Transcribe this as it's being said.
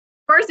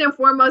first and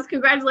foremost,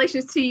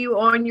 congratulations to you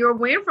on your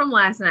win from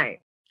last night.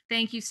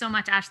 Thank you so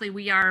much, Ashely.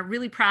 We are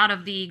really proud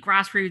of the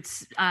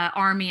grassroots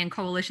army and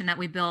coalition that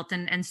we built,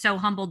 and so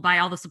humbled by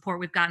all the support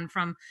we've gotten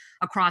from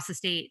across the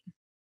state.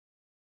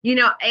 You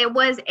know, it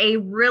was a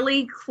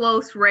really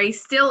close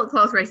race, still a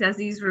close race as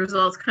these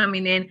results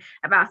coming in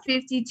about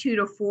 52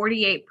 to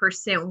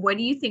 48%. What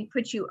do you think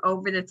put you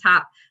over the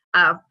top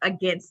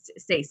against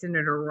State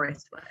Senator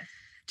Royce West?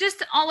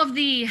 Just all of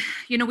the,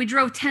 we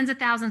drove tens of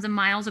thousands of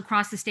miles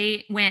across the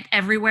state, went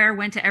everywhere,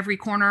 went to every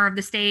corner of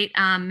the state,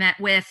 met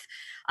with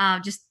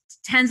just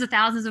tens of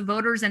thousands of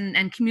voters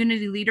and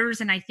community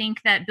leaders. And I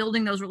think that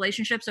building those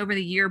relationships over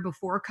the year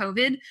before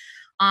COVID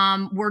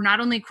were not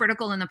only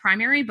critical in the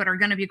primary, but are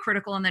going to be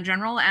critical in the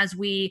general as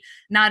we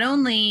not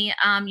only,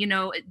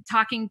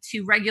 talking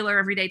to regular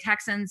everyday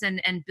Texans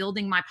and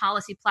building my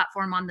policy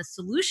platform on the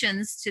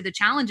solutions to the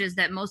challenges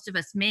that most of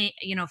us may,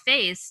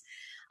 face.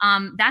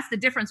 That's the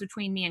difference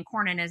between me and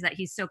Cornyn, is that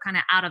he's so kind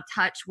of out of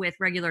touch with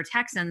regular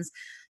Texans.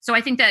 So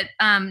I think that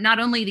not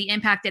only the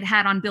impact it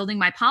had on building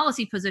my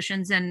policy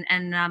positions and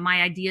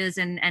my ideas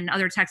and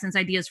other Texans'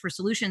 ideas for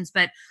solutions,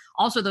 but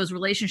also those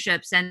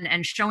relationships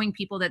and showing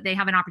people that they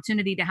have an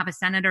opportunity to have a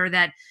senator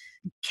that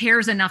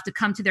cares enough to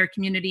come to their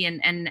community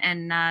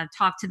and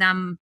talk to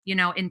them,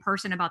 in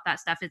person about that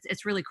stuff.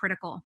 It's really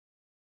critical.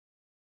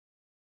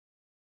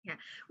 Yeah.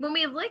 When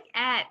we look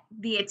at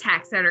the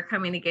attacks that are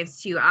coming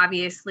against you,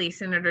 obviously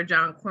Senator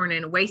John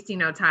Cornyn wasting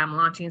no time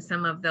launching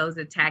some of those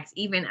attacks,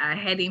 even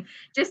heading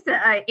just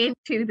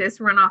into this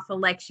runoff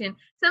election.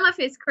 Some of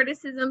his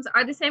criticisms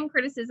are the same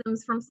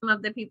criticisms from some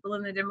of the people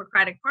in the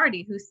Democratic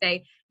Party who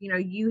say,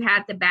 you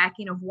had the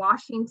backing of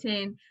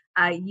Washington.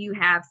 You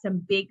have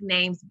some big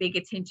names, big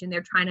attention.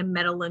 They're trying to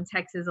meddle in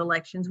Texas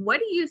elections. What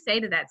do you say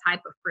to that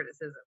type of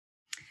criticism?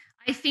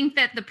 I think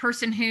that the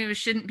person who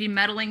shouldn't be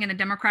meddling in a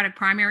Democratic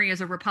primary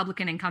is a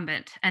Republican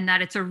incumbent, and that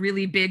it's a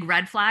really big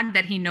red flag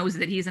that he knows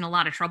that he's in a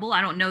lot of trouble.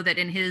 I don't know that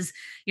in his,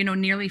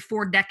 nearly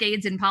 4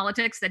 decades in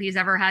politics that he's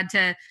ever had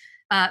to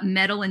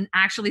meddle and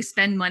actually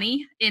spend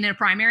money in a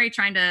primary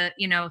trying to,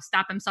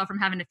 stop himself from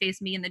having to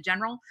face me in the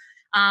general.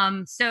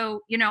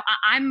 So,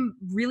 I'm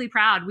really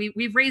proud.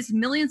 We've raised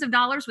millions of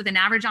dollars with an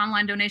average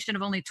online donation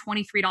of only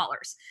 $23.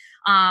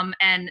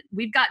 And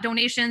we've got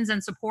donations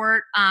and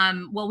support.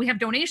 We have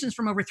donations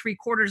from over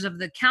 3/4 of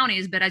the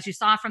counties, but as you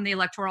saw from the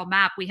electoral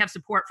map, we have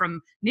support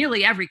from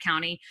nearly every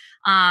county.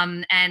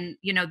 And,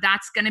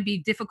 that's going to be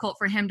difficult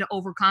for him to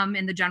overcome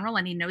in the general,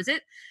 and he knows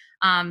it.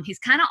 He's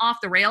kind of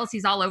off the rails.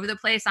 He's all over the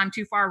place. I'm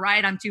too far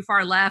right. I'm too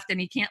far left. And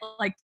he can't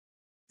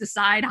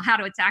decide how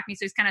to attack me.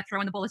 So he's kind of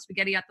throwing the bowl of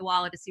spaghetti at the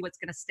wall to see what's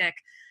going to stick.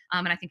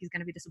 And I think he's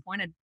going to be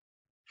disappointed.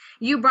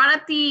 You brought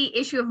up the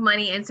issue of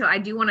money, and so I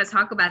do want to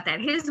talk about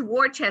that. His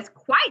war chest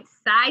quite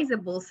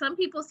sizable. Some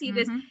people see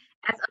this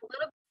as a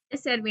little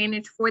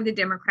disadvantage for the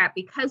Democrat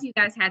because you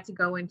guys had to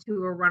go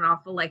into a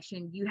runoff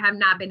election. You have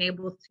not been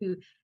able to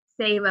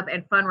save up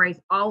and fundraise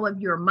all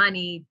of your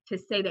money to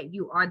say that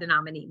you are the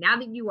nominee. Now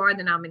that you are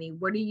the nominee,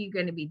 what are you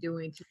going to be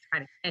doing to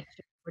try to catch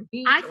up?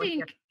 I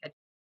think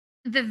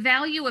the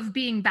value of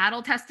being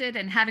battle tested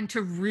and having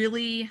to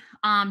really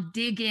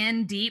dig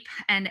in deep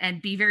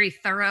and be very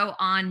thorough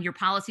on your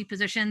policy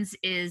positions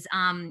is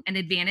an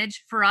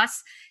advantage for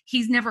us.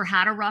 He's never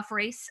had a rough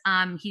race.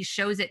 He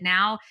shows it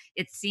now.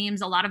 It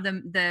seems a lot of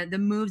the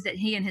moves that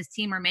he and his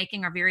team are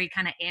making are very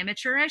kind of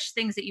amateurish,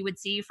 things that you would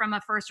see from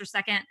a first or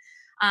second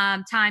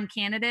time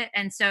candidate.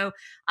 And so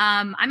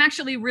I'm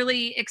actually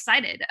really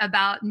excited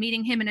about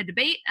meeting him in a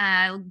debate,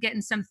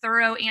 getting some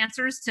thorough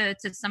answers to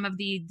some of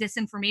the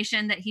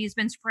disinformation that he's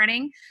been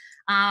spreading.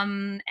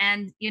 And,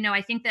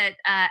 I think that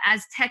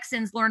as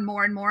Texans learn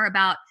more and more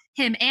about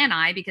him and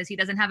I, because he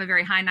doesn't have a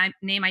very high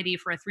name ID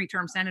for a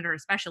 3-term senator,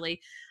 especially,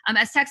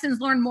 as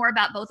Texans learn more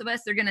about both of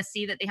us, they're going to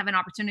see that they have an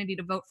opportunity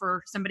to vote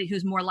for somebody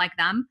who's more like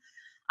them.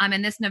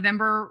 And this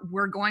November,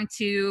 we're going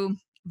to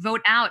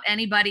vote out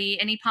any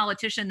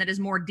politician that is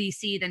more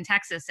DC than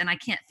Texas. And I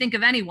can't think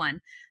of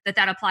anyone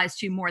that applies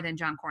to more than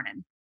John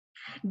Cornyn.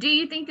 Do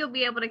you think you'll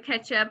be able to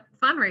catch up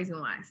fundraising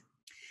wise?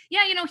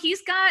 Yeah,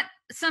 he's got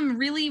some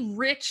really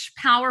rich,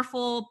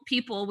 powerful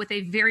people with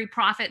a very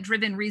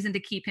profit-driven reason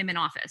to keep him in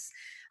office.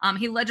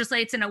 He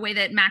legislates in a way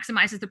that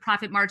maximizes the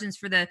profit margins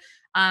for the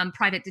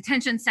private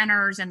detention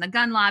centers and the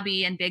gun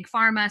lobby and big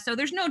pharma. So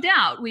there's no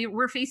doubt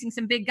we're facing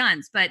some big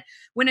guns. But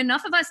when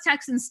enough of us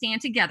Texans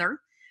stand together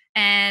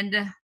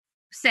and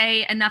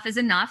say enough is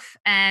enough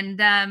and,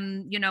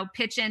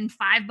 pitch in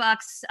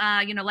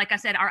 $5, like I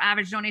said, our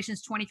average donation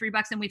is $23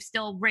 and we've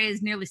still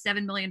raised nearly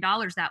 $7 million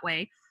that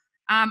way.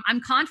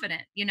 I'm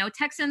confident,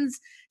 Texans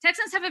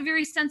have a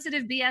very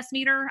sensitive BS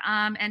meter,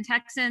 and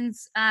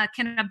Texans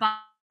can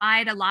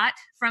abide a lot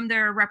from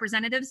their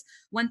representatives.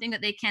 One thing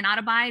that they cannot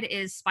abide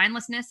is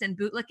spinelessness and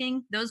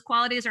bootlicking. Those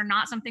qualities are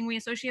not something we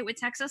associate with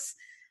Texas.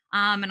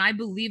 And I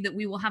believe that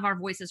we will have our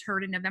voices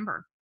heard in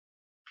November.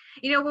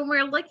 When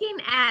we're looking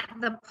at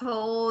the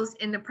polls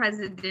in the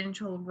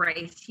presidential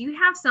race, you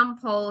have some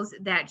polls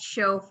that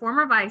show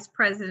former Vice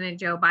President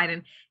Joe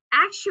Biden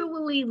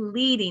actually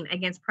leading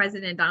against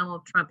President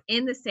Donald Trump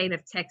in the state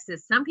of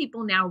Texas. Some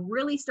people now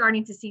really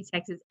starting to see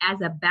Texas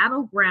as a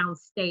battleground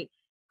state.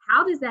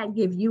 How does that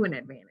give you an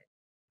advantage?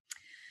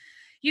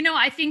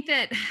 I think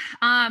that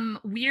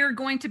we're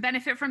going to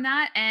benefit from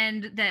that,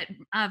 and that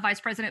Vice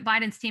President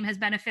Biden's team has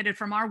benefited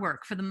from our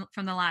work from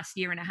the last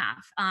year and a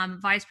half.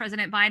 Vice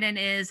President Biden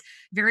is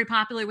very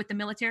popular with the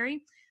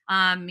military.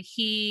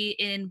 He,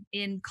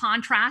 in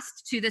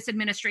contrast to this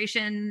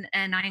administration,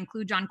 and I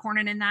include John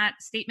Cornyn in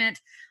that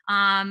statement,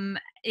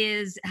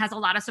 has a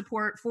lot of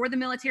support for the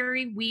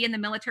military. We in the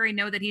military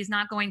know that he's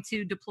not going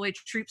to deploy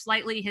troops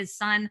lightly. His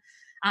son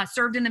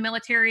served in the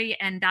military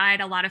and died.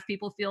 A lot of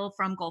people feel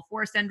from Gulf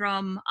War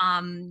syndrome.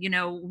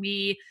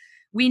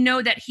 We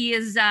know that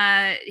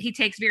he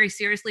takes very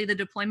seriously the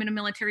deployment of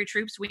military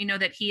troops. We know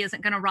that he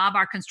isn't going to rob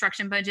our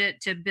construction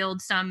budget to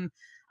build some,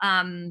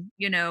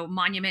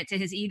 monument to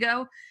his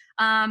ego.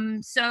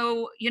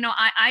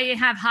 I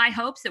have high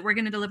hopes that we're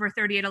going to deliver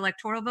 38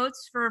 electoral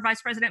votes for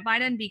Vice President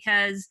Biden,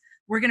 because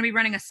we're going to be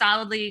running a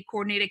solidly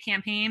coordinated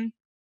campaign.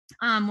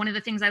 One of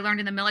the things I learned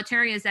in the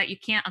military is that you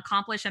can't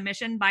accomplish a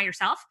mission by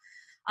yourself.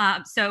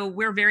 So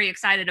we're very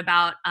excited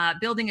about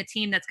building a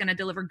team that's going to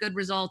deliver good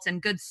results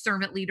and good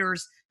servant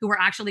leaders who are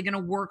actually going to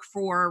work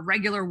for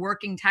regular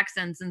working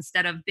Texans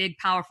instead of big,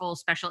 powerful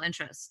special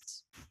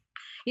interests.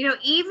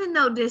 Even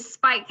though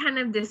despite kind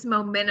of this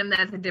momentum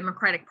that the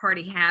Democratic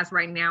Party has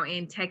right now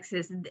in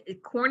Texas, the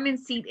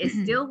Cornyn's seat is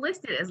still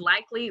listed as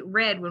likely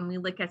red when we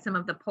look at some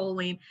of the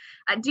polling.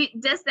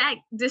 Does that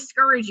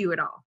discourage you at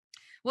all?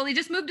 Well, he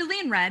just moved to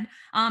lean red,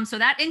 so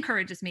that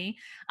encourages me.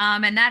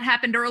 And that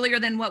happened earlier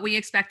than what we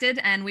expected,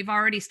 and we've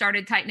already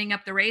started tightening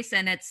up the race,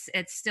 and it's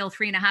still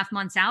 3.5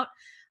 months out.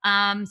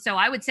 So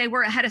I would say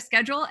we're ahead of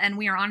schedule, and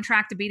we are on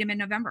track to beat him in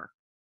November.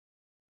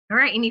 All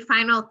right. Any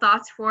final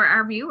thoughts for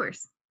our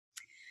viewers?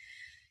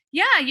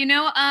 Yeah,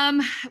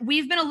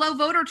 we've been a low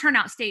voter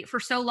turnout state for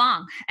so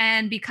long.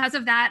 And because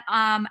of that,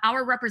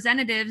 our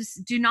representatives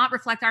do not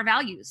reflect our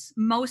values.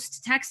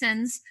 Most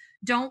Texans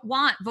don't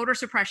want voter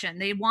suppression.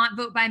 They want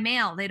vote by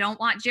mail. They don't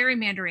want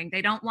gerrymandering.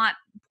 They don't want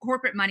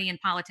corporate money in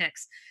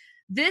politics.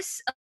 This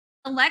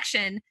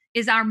election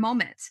is our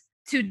moment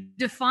to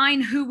define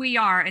who we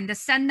are and to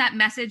send that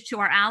message to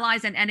our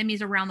allies and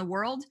enemies around the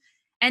world.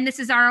 And this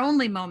is our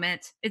only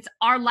moment. It's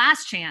our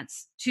last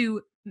chance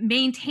to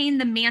maintain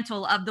the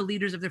mantle of the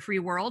leaders of the free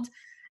world.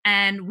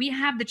 And we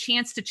have the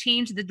chance to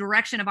change the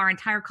direction of our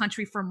entire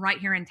country from right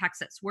here in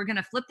Texas. We're going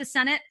to flip the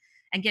Senate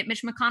and get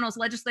Mitch McConnell's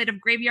legislative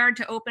graveyard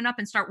to open up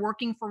and start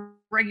working for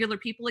regular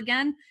people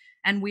again.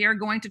 And we are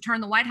going to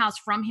turn the White House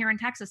from here in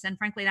Texas. And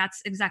frankly,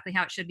 that's exactly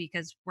how it should be,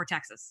 because we're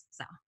Texas.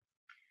 So.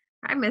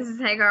 All right, Mrs.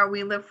 Hegar,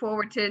 we look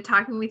forward to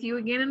talking with you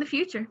again in the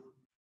future.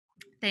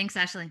 Thanks,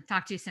 Ashely.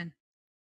 Talk to you soon.